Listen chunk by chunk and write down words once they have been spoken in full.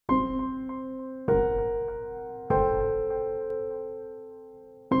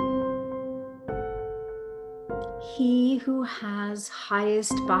He who has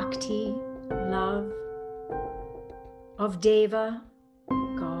highest bhakti, love, of Deva,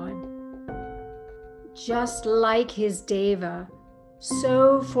 God, just like his Deva,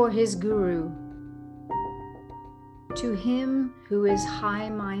 so for his Guru. To him who is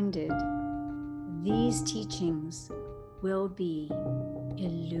high-minded, these teachings will be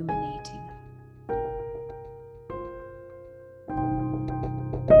illuminating.